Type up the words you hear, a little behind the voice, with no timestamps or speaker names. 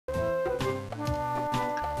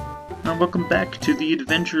and welcome back to the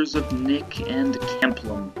adventures of Nick and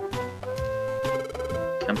Kemplum.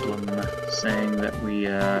 Kemplum saying that we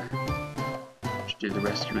should do the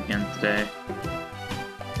rescue again today.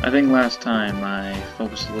 I think last time I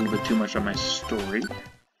focused a little bit too much on my story,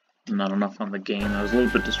 not enough on the game. I was a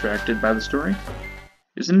little bit distracted by the story.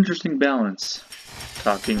 It's an interesting balance,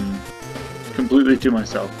 talking completely to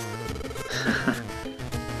myself.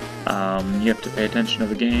 You have to pay attention to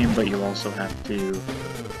the game, but you also have to,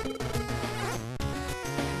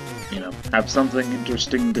 you know, have something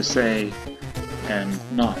interesting to say and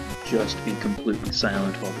not just be completely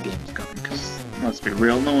silent while the game's going, because let's be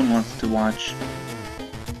real, no one wants to watch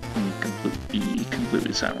me be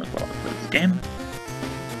completely silent while I play this game.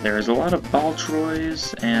 There's a lot of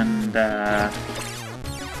Baltroys and, well,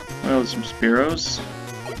 some Spearows.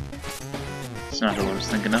 It's not what I was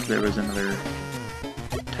thinking of. There was another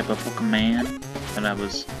type of Pokemon that I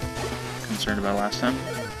was concerned about last time.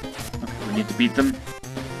 Okay, we need to beat them.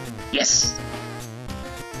 Yes!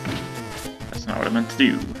 That's not what I meant to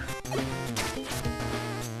do.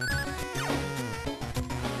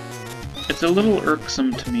 It's a little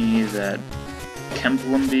irksome to me that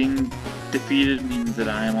Kemplum being defeated means that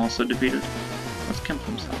I am also defeated. What's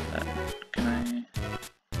Kemplum's health at? Can I...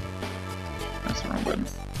 That's the wrong button.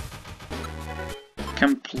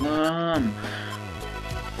 Kemplum!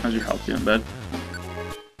 How's your health doing, bud?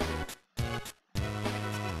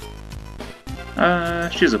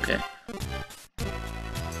 She's okay.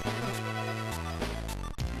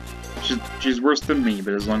 She's worse than me,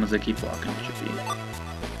 but as long as I keep walking, it should be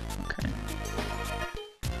okay.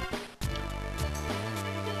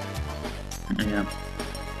 Yeah.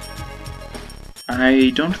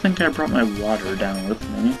 I don't think I brought my water down with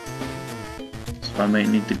me, so I might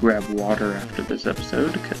need to grab water after this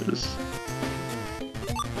episode, because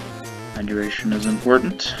hydration is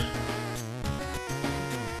important,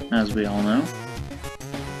 as we all know.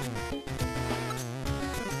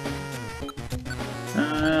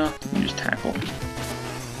 Use tackle.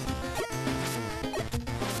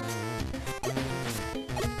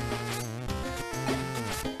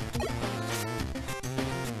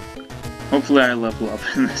 Hopefully I level up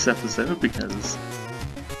in this episode, because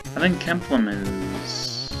I think Kemplum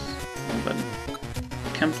is... Oh, but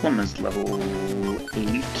Kemplum is level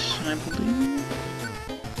 8, I believe.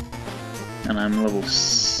 And I'm level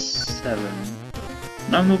 7.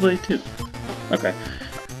 No, I'm level 8 too. Okay.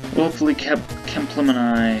 Well, hopefully Kemplum and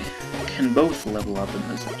I can both level up in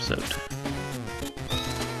this episode.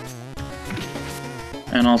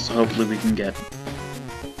 And also hopefully we can get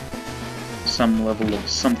some level of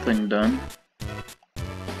something done.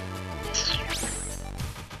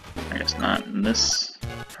 I guess not in this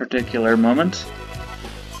particular moment.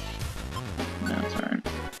 No, it's alright.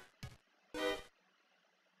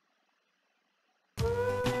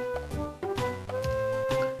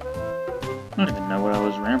 I don't even know what I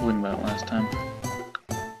was rambling about last time.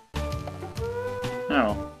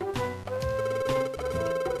 Oh.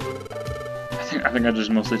 I think I just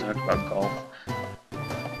mostly talked about golf.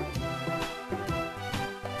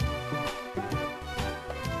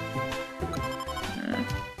 Yeah.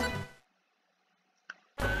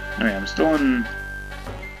 Anyway, I'm still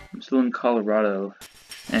in Colorado,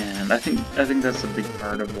 and I think that's a big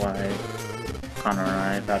part of why Connor and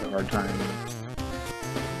I have had a hard time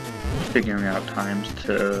figuring out times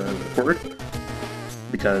to record,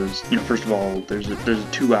 because, you know, first of all, there's a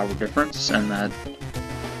 2-hour difference, and that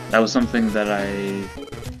was something that I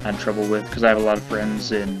had trouble with, because I have a lot of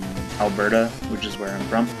friends in Alberta, which is where I'm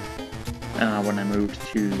from. When I moved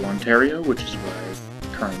to Ontario, which is where I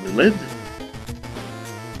currently live,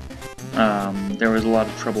 there was a lot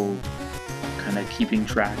of trouble kind of keeping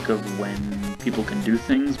track of when people can do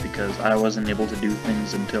things, because I wasn't able to do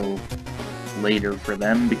things until later for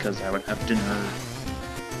them, because I would have dinner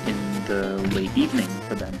in the late evening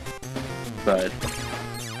for them. But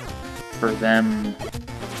for them,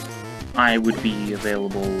 I would be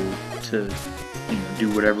available to, you know,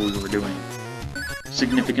 do whatever we were doing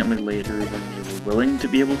significantly later than they were willing to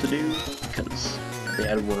be able to do, because they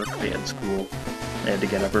had work, they had school, they had to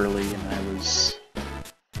get up early, and I was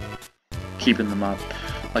keeping them up.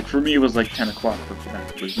 Like, for me it was like 10 o'clock, but for them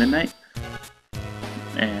it was midnight.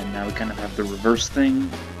 And now we kind of have the reverse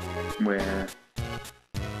thing, where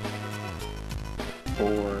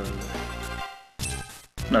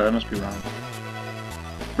no, that must be wrong.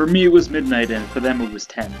 For me it was midnight, and for them it was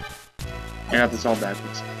 10. I got this all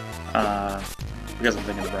backwards. Because I'm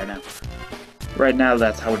thinking of right now. Right now,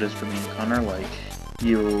 that's how it is for me and Connor. Like,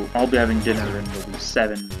 I'll be having dinner, and it'll be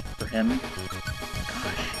 7 for him.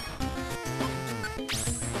 Gosh.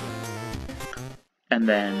 And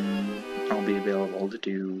then I'll be available to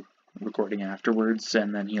do recording afterwards,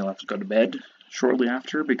 and then he'll have to go to bed shortly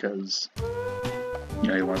after because, you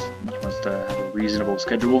know, he wants to have a reasonable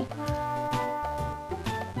schedule.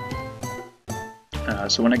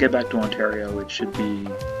 So when I get back to Ontario, it should be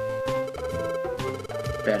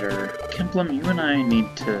better. Kemplum, you and I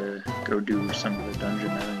need to go do some of the dungeon,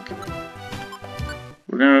 I think.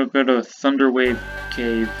 We're gonna go to Thunderwave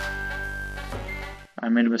Cave. I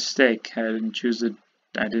made a mistake. I didn't choose the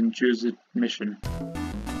mission.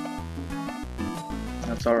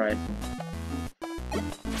 That's alright.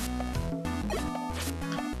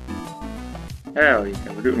 Hell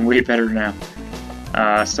yeah, we're doing way better now.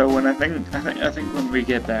 So when I think when we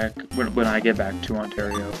get back, when I get back to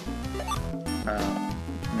Ontario,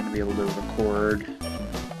 I'm gonna be able to record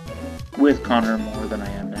with Connor more than I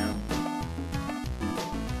am now.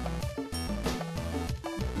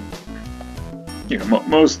 You know,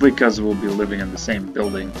 mostly because we'll be living in the same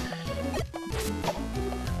building,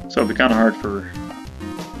 so it'll be kind of hard for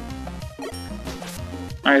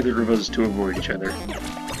either of us to avoid each other.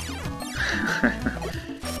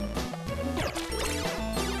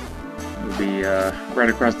 We'll be right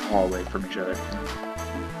across the hallway from each other.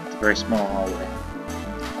 It's a very small hallway.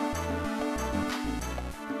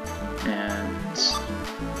 And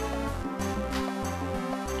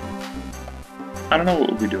I don't know what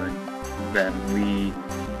we'll be doing then.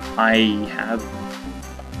 I have,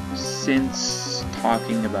 since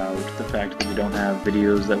talking about the fact that we don't have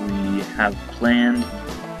videos that we have planned,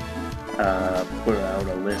 put out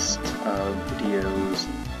a list of videos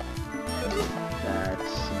that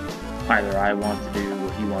either I want to do,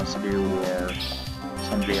 or he wants to do, or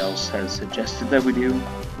somebody else has suggested that we do.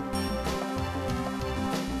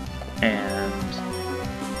 And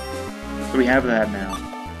so we have that now.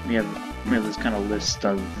 We have this kind of list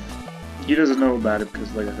of. He doesn't know about it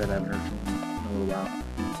because, like I said, I haven't heard from him in a little while.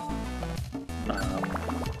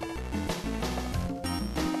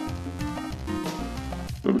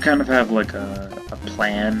 But we kind of have like a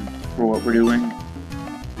plan for what we're doing,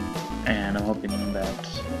 and I'm hoping that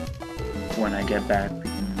when I get back we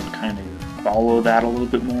can kind of follow that a little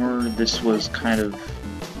bit more. This was kind of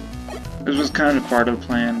part of the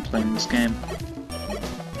plan, playing this game,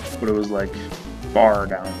 but it was like far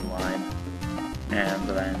down the line, and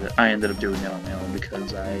that I ended up doing it on my own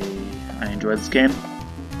because I enjoy this game,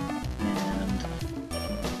 and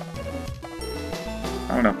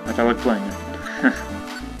I don't know, I felt like playing it.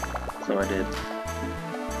 So I did.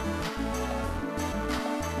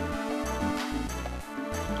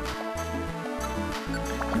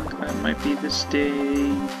 I think that might be this day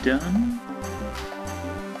done?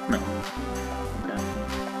 No. Okay.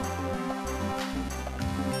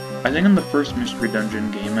 I think in the first mystery dungeon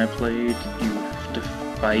game I played, you have to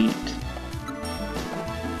fight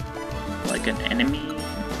like an enemy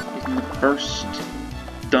in the first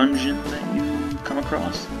dungeon that you come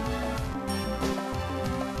across.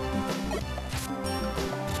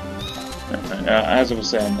 As I was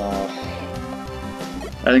saying,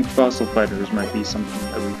 I think Fossil Fighters might be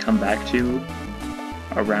something that we come back to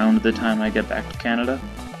around the time I get back to Canada.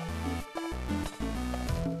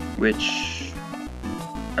 Which,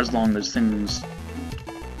 as long as things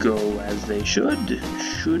go as they should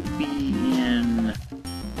be in, I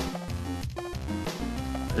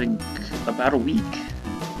think, about a week,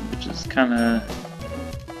 which is kind of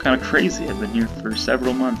crazy. I've been here for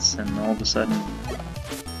several months, and all of a sudden,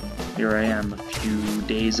 here I am, a few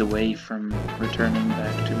days away from returning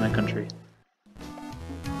back to my country.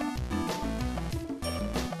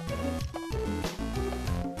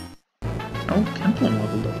 Oh, Kemplin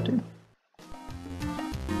leveled up too.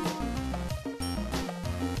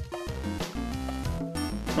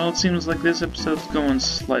 Well, it seems like this episode's going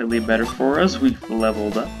slightly better for us. We've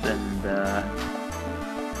leveled up, and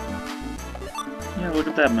yeah, look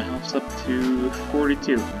at that, my health's up to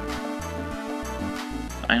 42.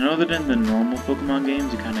 I know that in the normal Pokemon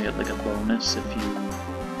games you kind of get like a bonus if you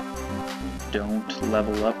don't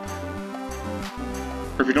level up,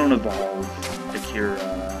 or if you don't evolve, if you're,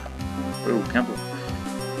 oh, Kemple.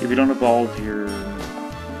 If you don't evolve your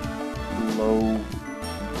low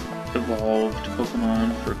evolved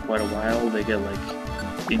Pokemon for quite a while, they get like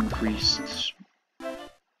increased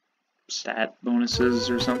stat bonuses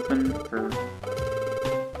or something for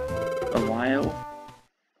a while.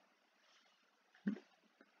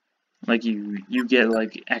 Like you get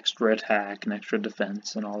like extra attack and extra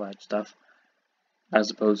defense and all that stuff, as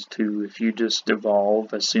opposed to if you just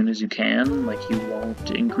evolve as soon as you can, like you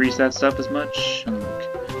won't increase that stuff as much, and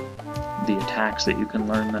like the attacks that you can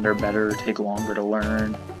learn that are better take longer to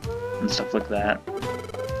learn and stuff like that.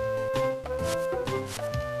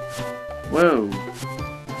 Whoa!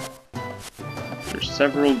 There's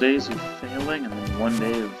several days of failing and then 1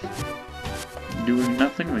 day of doing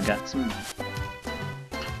nothing, we got some.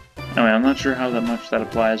 Anyway, I'm not sure how much that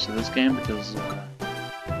applies to this game because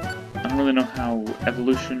I don't really know how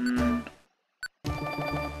evolution. I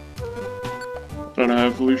don't know how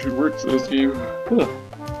evolution works in this game. Ugh.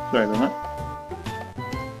 Sorry about that.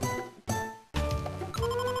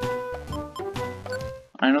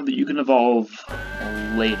 I know that you can evolve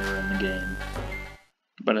later in the game,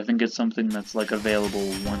 but I think it's something that's like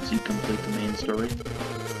available once you complete the main story.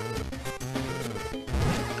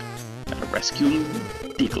 Gotta rescue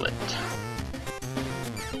Diglett.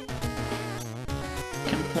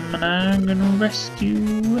 Kemplum and I'm gonna rescue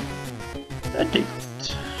the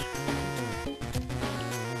Diglett.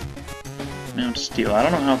 Mount Steel. I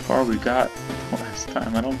don't know how far we got last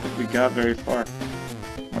time. I don't think we got very far.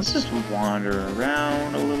 Let's just wander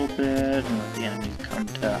around a little bit and let the enemies come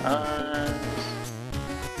to us.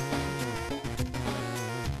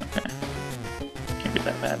 Okay. Can't be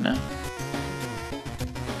that bad now.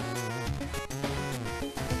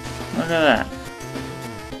 Look at that.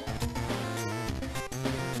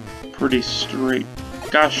 Pretty straight.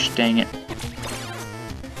 Gosh dang it.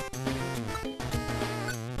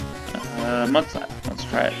 Mudslap. Let's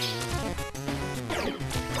try it.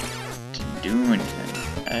 Didn't do anything.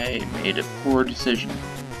 I made a poor decision.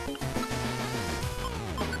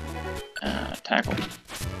 Tackle.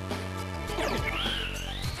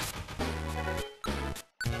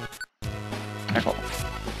 Tackle.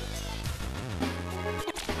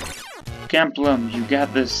 Kemplum, you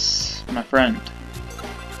got this, my friend.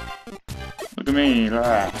 Look at me.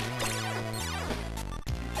 Blah.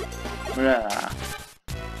 Blah.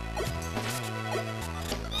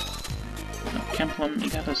 No, Kemplum, you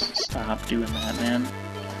gotta stop doing that, man.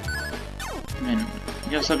 I mean,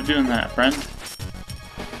 you gotta stop doing that, friend.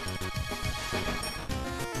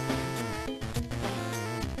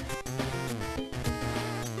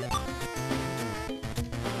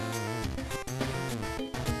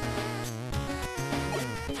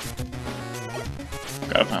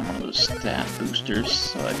 Gotta find one of those stat boosters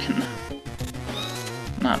so I can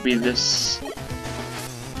not be this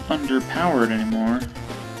underpowered anymore.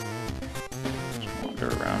 Just wander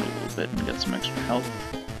around a little bit and get some extra health.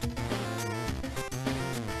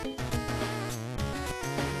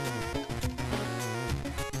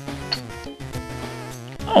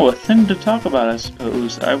 Oh, a thing to talk about, I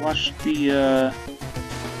suppose. I watched the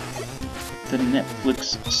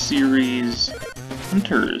Netflix series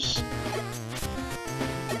Hunters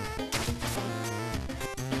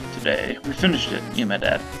today. We finished it, me and my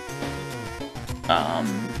dad. I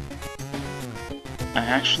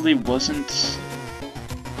actually wasn't,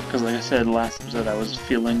 because like I said last episode, I was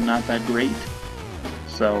feeling not that great,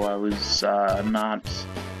 so I was not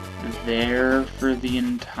there for the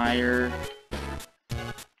entire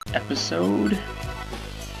episode.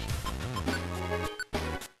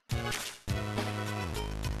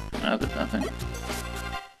 Nothing.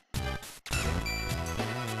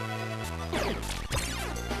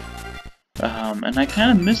 And I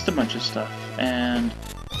kind of missed a bunch of stuff, and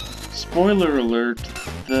spoiler alert,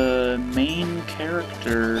 the main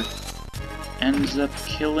character ends up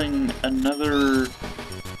killing another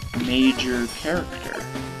major character.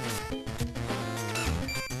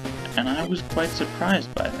 And I was quite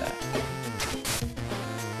surprised by that.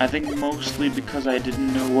 I think mostly because I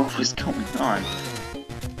didn't know what was going on.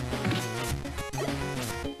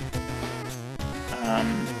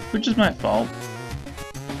 Which is my fault.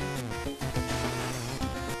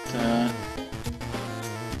 But,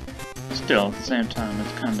 still, at the same time, it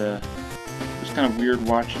was kind of weird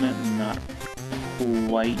watching it and not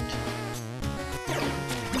quite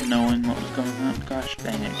knowing what was going on. Gosh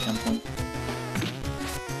dang it, Kemplum.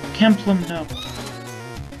 Kemplum, no.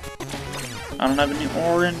 I don't have any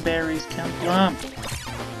orange berries, Kemplum.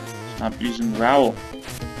 Stop using Growl.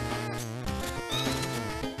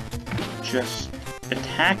 Just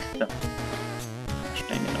attack them. Gosh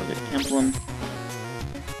dang it, okay, Kemplum.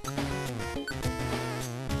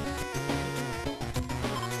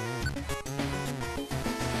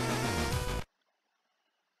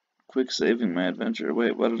 Quick saving my adventure.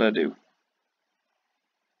 Wait, what did I do?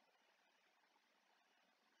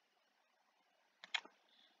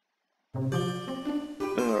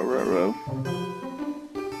 Ruh-roh.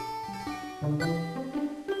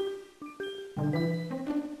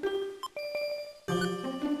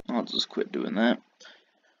 I'll just quit doing that.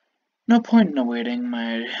 No point in awaiting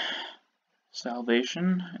my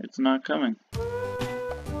salvation. It's not coming.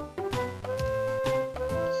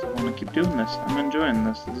 So I want to keep doing this. I'm enjoying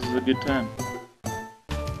this. This is a good time.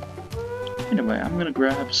 Anyway, I'm gonna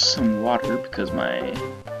grab some water because my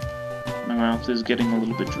My mouth is getting a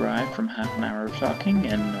little bit dry from half an hour of talking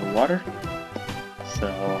and no water.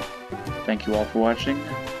 So, thank you all for watching.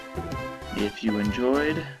 If you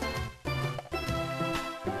enjoyed,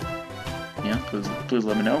 yeah, please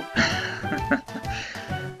let me know.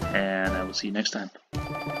 And I will see you next time.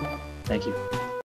 Thank you.